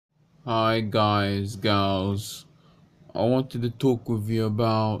Hi guys, gals. I wanted to talk with you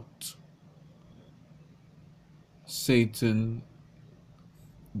about Satan,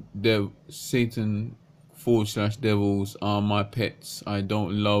 Satan / devils are my pets. I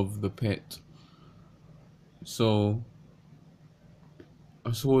don't love the pet. So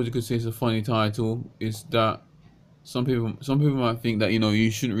I suppose you could say it's a funny title. Is that some people might think that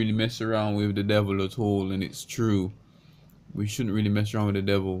you shouldn't really mess around with the devil at all, and it's true. We shouldn't really mess around with the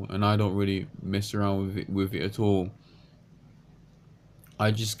devil, and I don't really mess around with it at all.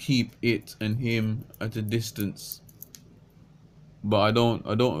 I just keep it and him at a distance, but I don't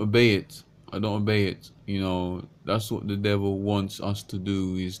obey it. I don't obey it. That's what the devil wants us to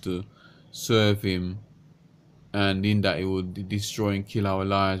do, is to serve him, and in that it will destroy and kill our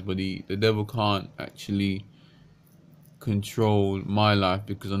lives. But the devil can't actually control my life,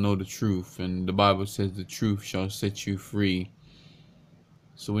 because I know the truth, and the Bible says the truth shall set you free.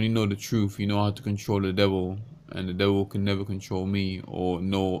 So when you know the truth, you know how to control the devil, and the devil can never control me, or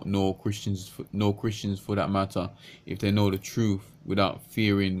no Christians for that matter, if they know the truth without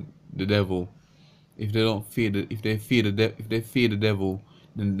fearing the devil. If they don't fear the if they fear the devil,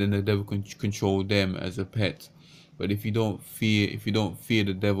 then the devil can control them as a pet. But if you don't fear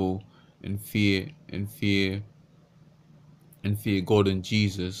the devil, and fear God and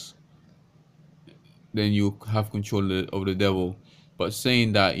Jesus, then you have control of the devil. But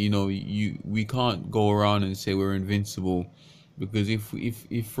saying that, we can't go around and say we're invincible, because if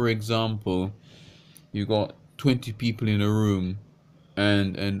for example you got 20 people in a room,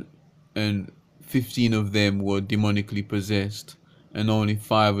 and 15 of them were demonically possessed, and only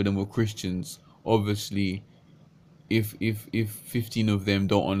 5 of them were Christians. Obviously, if 15 of them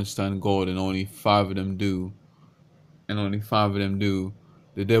don't understand God, and only 5 of them do,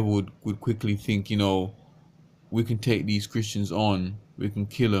 the devil would quickly think, we can take these Christians on, we can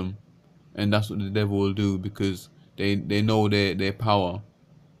kill them. And that's what the devil will do, because they know their power.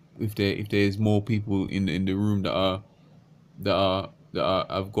 If there's more people in the room that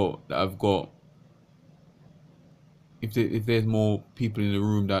I've got, if there's more people in the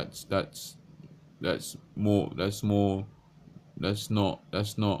room that's more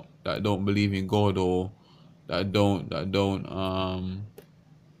that don't believe in God, or that don't that don't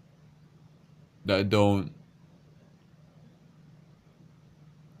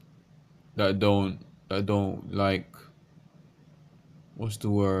that don't like, what's the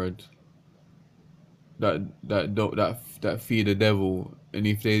word, that fear the devil, and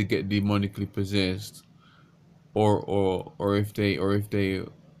if they get demonically possessed, or if they obey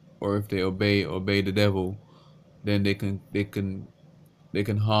the devil, then they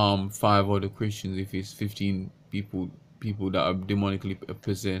can harm 5 other Christians, if it's 15 people that are demonically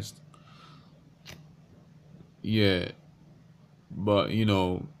possessed. Yeah, but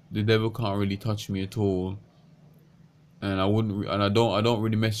the devil can't really touch me at all, and I don't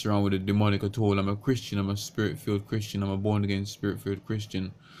really mess around with the demonic at all. I'm a Christian. I'm a spirit-filled Christian. I'm a born-again spirit-filled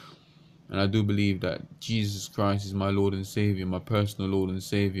Christian, and I do believe that Jesus Christ is my Lord and Savior, my personal Lord and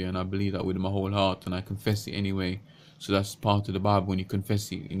Savior, and I believe that with my whole heart, and I confess it anyway. So that's part of the Bible. When you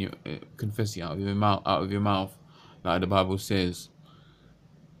confess it out of your mouth, like the Bible says.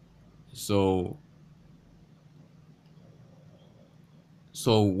 So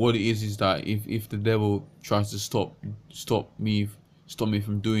so what it is that if the devil tries to stop me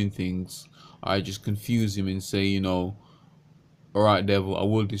from doing things, I just confuse him and say, all right, devil, I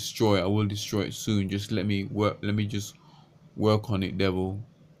will destroy it soon. Just let me just work on it, devil.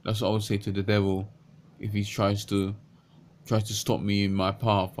 That's what I would say to the devil. If he tries to stop me in my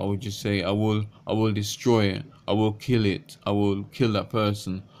path, I would just say, I will destroy it. I will kill it. I will kill that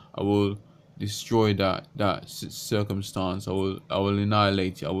person. I will destroy that circumstance. I will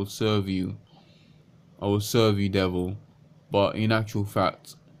annihilate it. I will serve you, devil. But in actual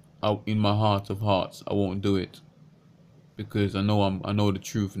fact, in my heart of hearts, I won't do it, because I know the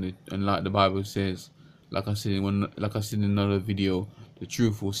truth, and like the Bible says, like I said in another video, the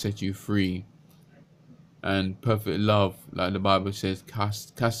truth will set you free. And perfect love, like the Bible says,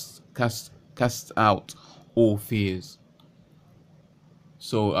 cast out all fears.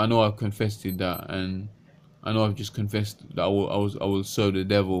 So I know I've confessed it, that, and I know I've just confessed that I will serve the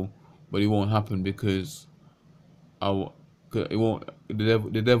devil, but it won't happen, because I will, 'cause it won't.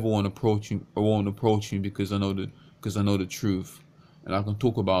 The devil won't approach me, because I know the truth, and I can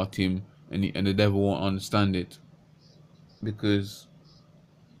talk about him, and the devil won't understand it, because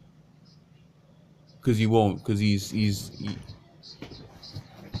he won't, because he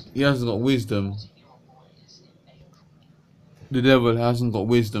hasn't got wisdom. The devil hasn't got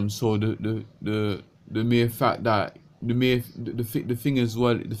wisdom, so the mere fact that the thing as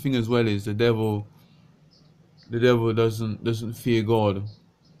well, is the devil doesn't fear God,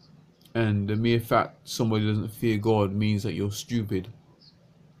 and the mere fact somebody doesn't fear God means that you're stupid.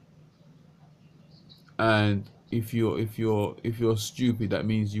 And if you're stupid, that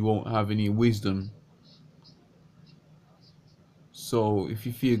means you won't have any wisdom. So if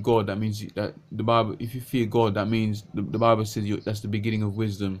you fear God, that means that the Bible. If you fear God, that means the Bible says that's the beginning of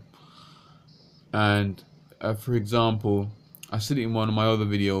wisdom. And for example, I said it in one of my other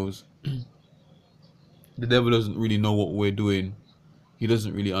videos. The devil doesn't really know what we're doing. He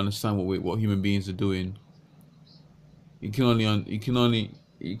doesn't really understand what human beings are doing. He can only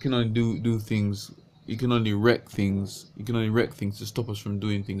do things. He can only wreck things. He can only wreck things to stop us from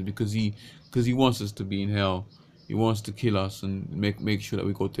doing things, because he wants us to be in hell. He wants to kill us and make sure that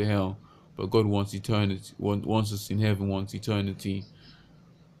we go to hell. But God wants eternity. Wants us in heaven. Wants eternity.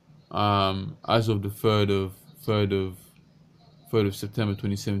 As of the third of 3rd of September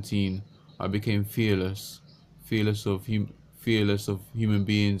 2017, I became fearless of human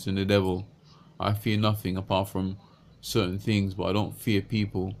beings and the devil. I fear nothing apart from certain things, but I don't fear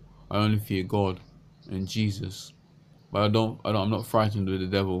people. I only fear God and Jesus. But I'm not frightened of the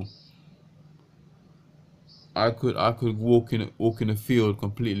devil. I could walk in a field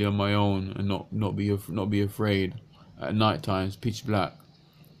completely on my own and not be afraid at night times, pitch black.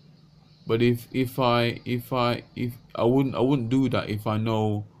 But if I wouldn't do that if I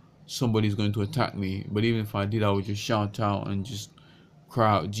know somebody's going to attack me. But even if I did, I would just shout out and just cry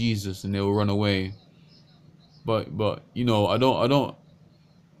out Jesus, and they will run away. But I don't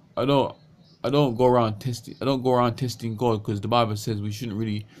I don't go around testing God, because the Bible says we shouldn't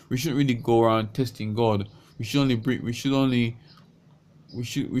really go around testing God. We should only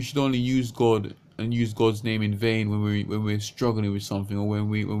use God and use God's name in vain when we're struggling with something, or when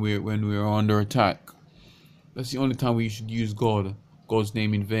we're under attack. That's the only time we should use God's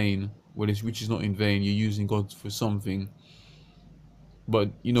name in vain. Which is not in vain. You're using God for something.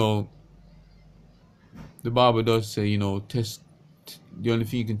 But the Bible does say, test. The only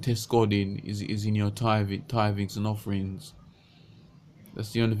thing you can test God in is in your tithings and offerings.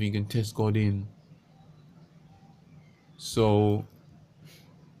 That's the only thing you can test God in. So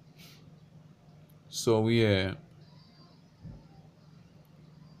yeah.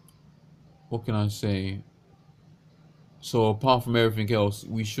 What can I say? So apart from everything else,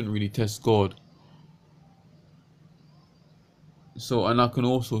 we shouldn't really test God. So, and I can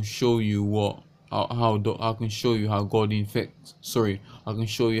also show you I can show you how God infects. Sorry, I can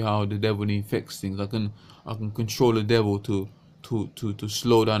show you how the devil infects things. I can control the devil to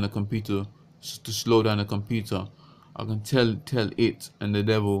slow down the computer, I can tell it and the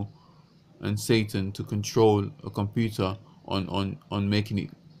devil and Satan to control a computer on making it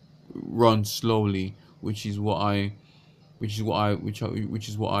run slowly, which is what I've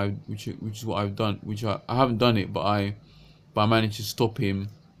done. Which I haven't done it, but I managed to stop him,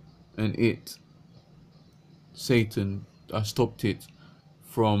 and Satan. I stopped it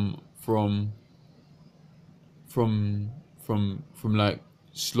from from like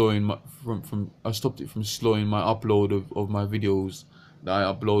slowing my from I stopped it from slowing my upload of my videos that I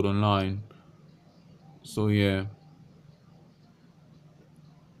upload online. So yeah,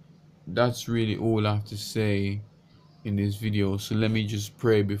 that's really all I have to say in this video. So let me just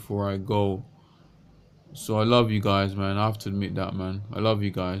pray before I go. So I love you guys, man. I have to admit that, man. I love you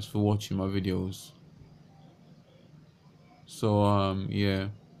guys for watching my videos. So yeah.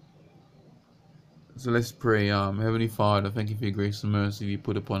 So let's pray. Heavenly Father, thank you for your grace and mercy you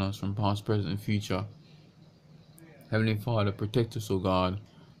put upon us from past, present, and future. Heavenly Father, protect us, O God.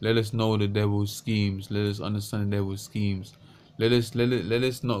 Let us know the devil's schemes. Let us understand the devil's schemes. Let us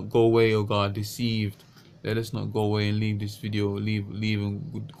not go away, O God, deceived. Let us not go away and leave this video, leave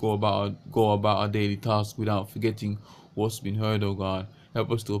and go about our daily task without forgetting what's been heard, O God.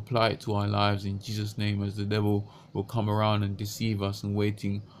 Help us to apply it to our lives in Jesus' name, as the devil will come around and deceive us, and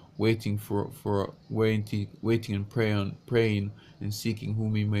waiting and praying and seeking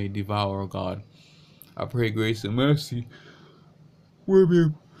whom he may devour, O God. I pray grace and mercy will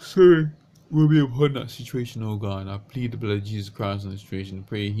be upon that situation, oh God. I plead the blood of Jesus Christ on the situation.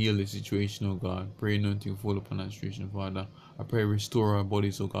 Pray heal the situation, oh God. Pray anointing fall upon that situation, Father. I pray restore our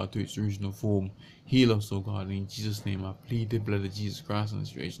bodies, oh God, to its original form. Heal us, oh God. In Jesus' name, I plead the blood of Jesus Christ on the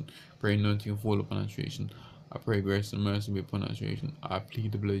situation. Pray anointing fall upon that situation. I pray grace and mercy be upon that situation. I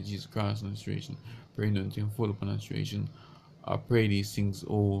plead the blood of Jesus Christ on the situation. Pray anointing fall upon that situation. I pray these things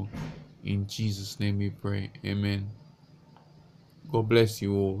all in Jesus' name we pray. Amen. God bless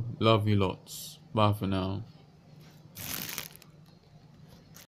you all. Love you lots. Bye for now.